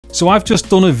So I've just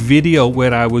done a video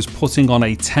where I was putting on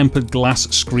a tempered glass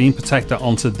screen protector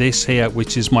onto this here,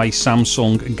 which is my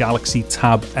Samsung Galaxy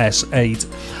Tab S8,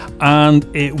 and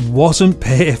it wasn't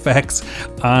perfect,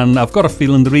 and I've got a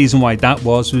feeling the reason why that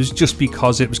was just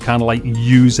because it was kind of like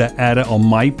user error on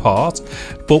my part.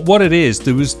 But what it is,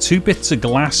 there was 2 bits of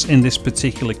glass in this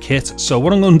particular kit, so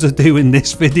what I'm going to do in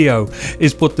this video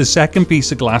is put the second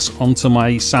piece of glass onto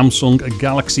my Samsung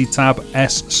Galaxy Tab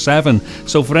S7.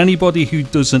 So for anybody who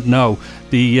doesn't know,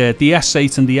 the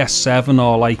S8 and the S7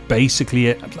 are like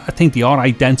basically, I think they are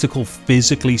identical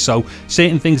physically, so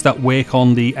certain things that work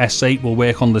on the S8 will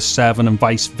work on the 7 and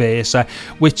vice versa,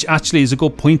 which actually is a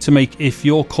good point to make. If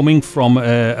you're coming from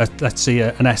let's say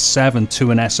an S7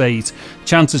 to an S8,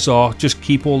 chances are just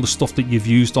keep all the stuff that you've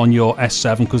used on your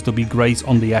S7 because they'll be great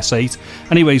on the S8.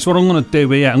 Anyways, what I'm going to do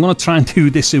here, I'm going to try and do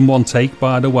this in one take,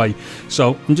 by the way.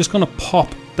 So I'm just going to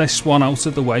pop this one out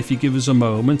of the way if you give us a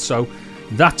moment. So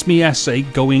that's my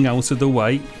S8 going out of the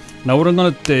way. Now what I'm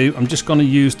going to do, I'm just going to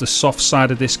use the soft side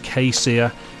of this case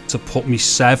here to put me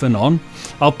 7 on.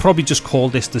 I'll probably just call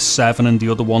this the 7 and the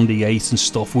other one the 8 and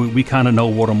stuff. We kind of know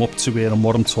what I'm up to here and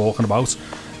what I'm talking about.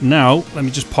 Now let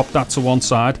me just pop that to one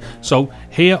side. So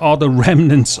here are the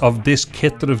remnants of this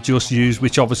kit that I've just used,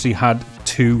 which obviously had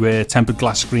 2 tempered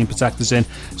glass screen protectors in.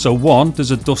 So one,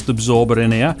 there's a dust absorber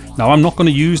in here. Now I'm not going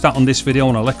to use that on this video,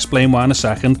 and I'll explain why in a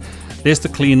second. There's the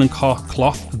cleaning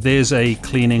cloth, there's a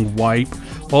cleaning wipe.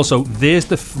 Also, there's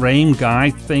the frame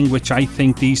guide thing, which I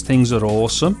think these things are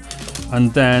awesome.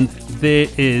 And then there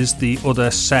is the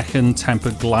other second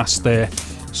tempered glass there.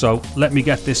 So let me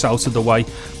get this out of the way.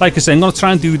 Like I said, I'm going to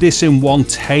try and do this in one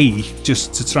take,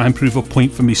 just to try and prove a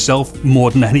point for myself more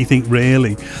than anything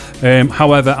really.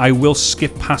 However, I will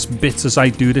skip past bits as I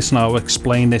do this, and I'll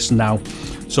explain this now.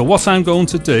 So what I'm going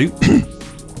to do,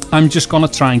 I'm just going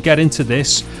to try and get into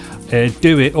this,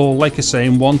 do it all, like I say,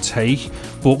 in one take.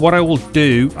 But what I will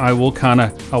do, I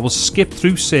will skip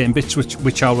through certain bits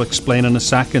which I'll explain in a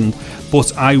second,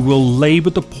 but I will labour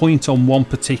the point on one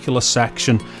particular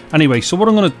section. Anyway, so what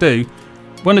I'm going to do,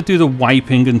 when I do the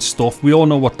wiping and stuff, we all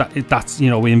know what that's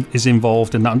is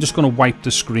involved in that. I'm just going to wipe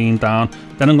the screen down,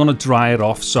 then I'm going to dry it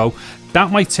off. So that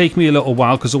might take me a little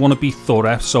while because I want to be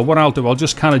thorough. So what I'll do, I'll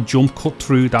just kind of jump cut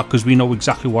through that because we know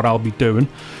exactly what I'll be doing.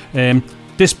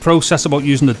 This process about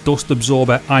using the dust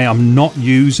absorber, I am not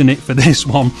using it for this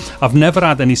one. I've never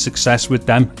had any success with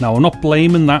them. Now I'm not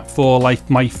blaming that for like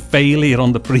my failure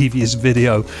on the previous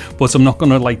video, but I'm not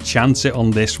going to like chance it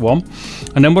on this one.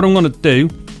 And then what I'm going to do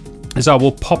is I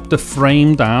will pop the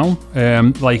frame down,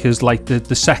 like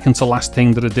the second to last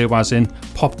thing that I do, as in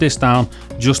pop this down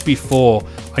just before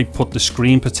I put the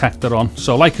screen protector on.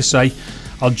 So like I say,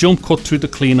 I'll jump cut through the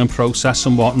cleaning process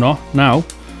and whatnot. Now,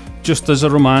 just as a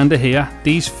reminder here,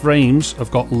 these frames have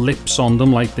got lips on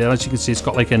them like there. As you can see, it's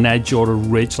got like an edge or a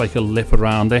ridge, like a lip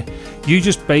around it. You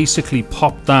just basically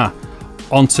pop that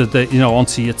onto the,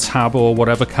 onto your tab or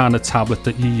whatever kind of tablet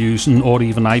that you're using, or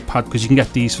even iPad, because you can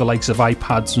get these for likes of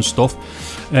iPads and stuff.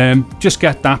 Just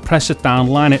get that, press it down,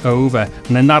 line it over,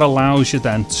 and then that allows you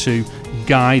then to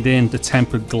guide in the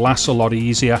tempered glass a lot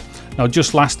easier. Now,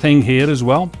 just last thing here as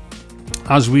well,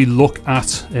 as we look at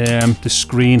the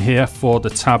screen here for the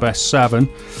Tab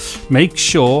S7, make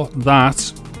sure that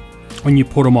when you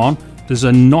put them on, there's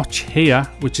a notch here,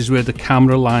 which is where the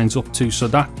camera lines up to, so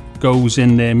that goes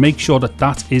in there. Make sure that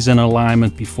that is in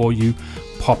alignment before you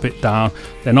pop it down.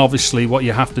 Then obviously what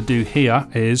you have to do here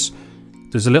is,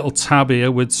 there's a little tab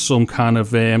here with some kind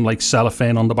of like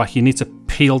cellophane on the back. You need to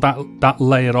peel that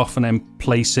layer off and then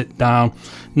place it down.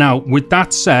 Now, with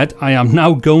that said, I am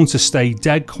now going to stay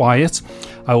dead quiet.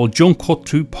 I will jump cut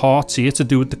through parts here to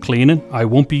do with the cleaning. I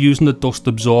won't be using the dust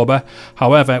absorber.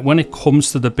 However, when it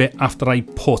comes to the bit after I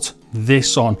put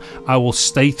this on, I will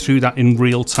stay through that in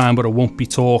real time, but I won't be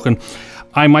talking.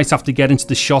 I might have to get into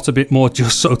the shot a bit more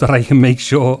just so that I can make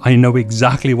sure I know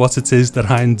exactly what it is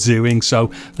that I'm doing. So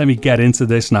let me get into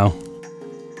this now.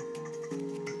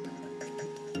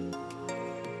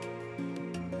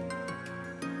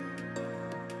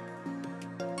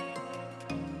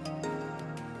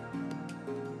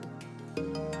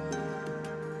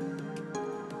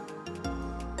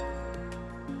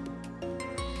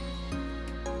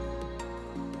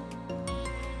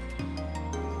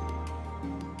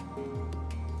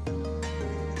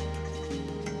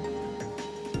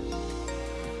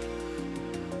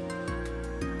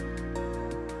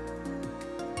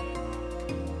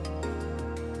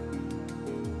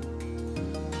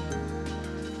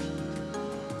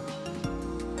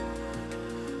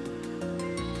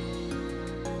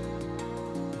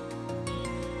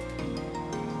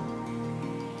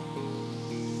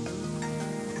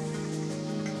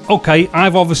 Okay,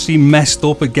 I've obviously messed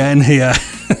up again here.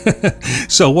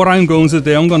 So what I'm going to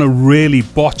do, I'm going to really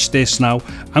botch this now.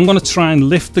 I'm going to try and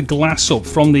lift the glass up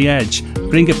from the edge,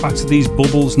 bring it back to these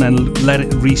bubbles, and then let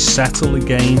it resettle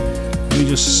again. Let me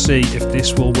just see if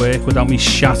this will work without me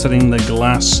shattering the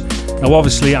glass. Now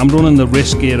obviously I'm running the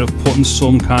risk here of putting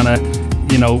some kind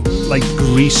of, you know, like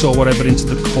grease or whatever into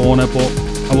the corner, but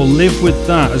I will live with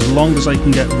that as long as I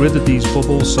can get rid of these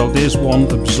bubbles. So there's one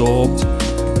absorbed.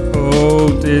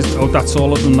 Oh, that's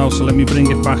all of them now, so let me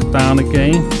bring it back down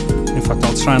again. In fact,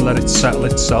 I'll try and let it settle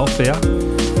itself here.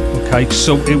 Okay,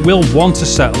 so it will want to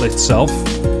settle itself.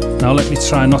 Now let me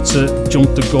try not to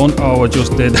jump the gun. Oh, I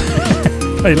just did.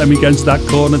 Right, let me get into that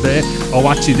corner there. Oh,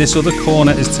 actually, this other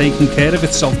corner is taking care of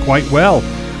itself quite well.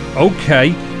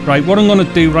 Okay, right, what I'm going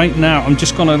to do right now, I'm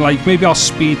just going to, like, maybe I'll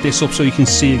speed this up so you can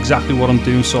see exactly what I'm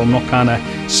doing, so I'm not kind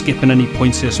of skipping any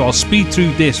points here. So I'll speed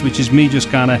through this, which is me just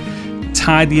kind of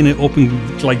tidying it up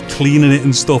and like cleaning it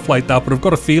and stuff like that, but I've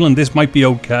got a feeling this might be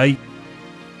okay.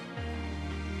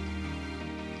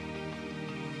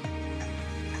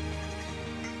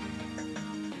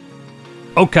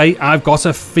 Okay, I've got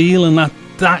a feeling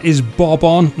that is bob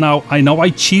on. Now I know I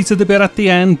cheated a bit at the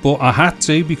end, but I had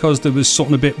to because there was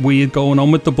something a bit weird going on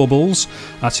with the bubbles.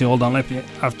 Actually, hold on,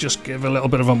 I've just given a little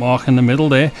bit of a mark in the middle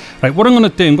there. Right, what I'm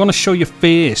going to do, I'm going to show you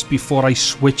first before I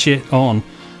switch it on.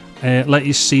 Let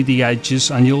you see the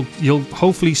edges, and you'll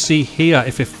hopefully see here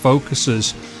if it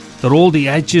focuses that all the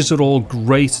edges are all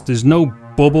great. There's no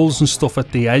bubbles and stuff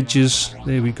at the edges.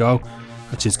 There we go.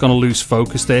 Actually, it's going to lose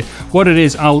focus there. What it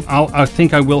is, I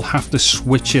think I will have to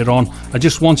switch it on. I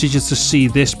just wanted you to see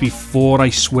this before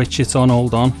I switch it on.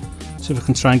 Hold on. See if I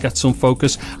can try and get some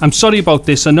focus. I'm sorry about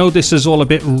this. I know this is all a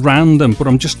bit random, but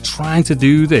I'm just trying to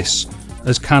do this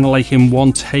as kind of like in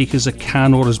one take as I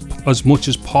can, or as much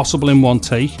as possible in one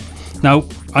take. Now,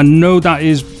 I know that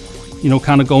is, you know,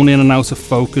 kind of going in and out of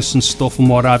focus and stuff and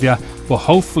what have you, but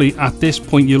hopefully at this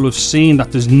point you'll have seen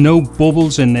that there's no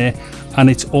bubbles in there and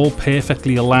it's all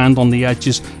perfectly aligned on the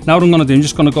edges. Now what I'm going to do, I'm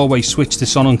just going to go away, switch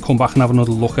this on and come back and have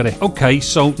another look at it. Okay,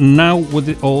 so now with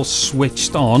it all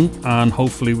switched on and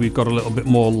hopefully we've got a little bit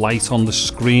more light on the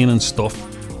screen and stuff,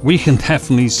 we can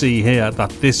definitely see here that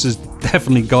this has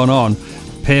definitely gone on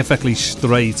perfectly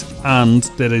straight and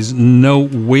there is no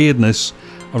weirdness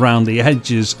around the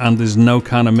edges and there's no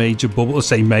kind of major bubbles. Let's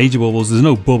say major bubbles, there's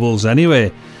no bubbles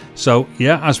anyway. So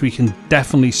yeah, as we can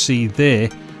definitely see there,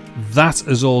 that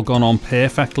has all gone on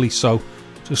perfectly. So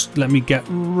just let me get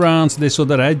round to this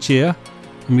other edge here,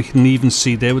 and we can even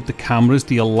see there with the cameras,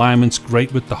 the alignment's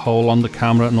great with the hole on the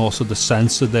camera and also the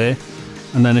sensor there.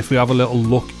 And then if we have a little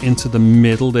look into the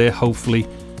middle there, hopefully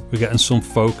we're getting some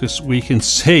focus, we can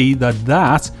see that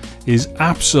that is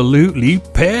absolutely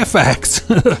perfect.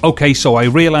 Okay, so I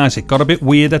realized it got a bit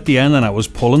weird at the end and I was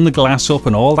pulling the glass up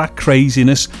and all that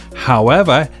craziness.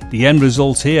 However, the end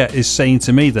result here is saying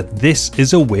to me that this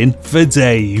is a win for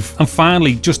Dave. And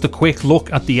finally, just a quick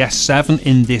look at the S7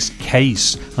 in this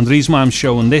case. And the reason why I'm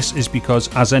showing this is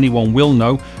because, as anyone will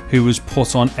know who has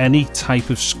put on any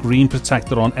type of screen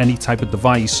protector on any type of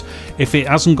device, if it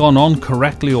hasn't gone on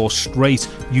correctly or straight,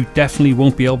 you definitely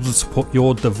won't be able to put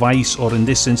your device, or in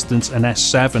this instance an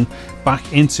S7,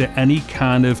 back into any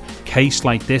kind of case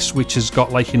like this, which has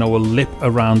got, like, you know, a lip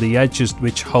around the edges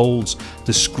which holds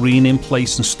the screen in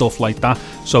place and stuff like that.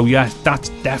 So yeah, that's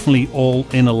definitely all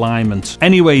in alignment.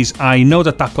 Anyways, I know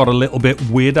that got a little bit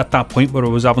weird at that point where I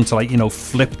was having to, like, you know,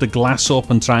 flip the glass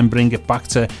up and try and bring it back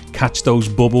to catch those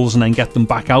bubbles and then get them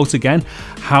back out again.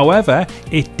 However,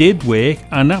 it did work,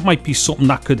 and that might be something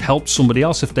that could help somebody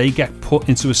else if they get put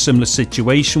into a similar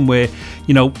situation where,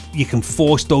 you know, you can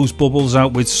force those bubbles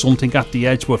out with something at the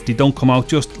edge, but if they don't come out,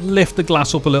 just lift the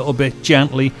glass up a little bit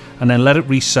gently and then let it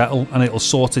resettle and it'll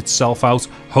sort itself out,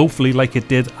 hopefully like it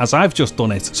did as I've just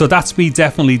done it. So that's me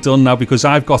definitely done now, because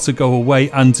I've got to go away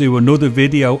and do another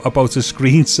video about a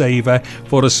screensaver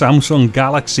for a Samsung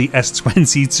Galaxy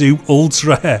S22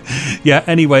 Ultra. Yeah,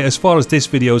 anyway, as far as this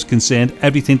video is concerned,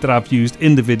 everything that I've used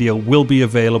in the video will be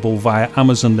available via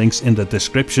Amazon links in the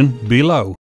description below.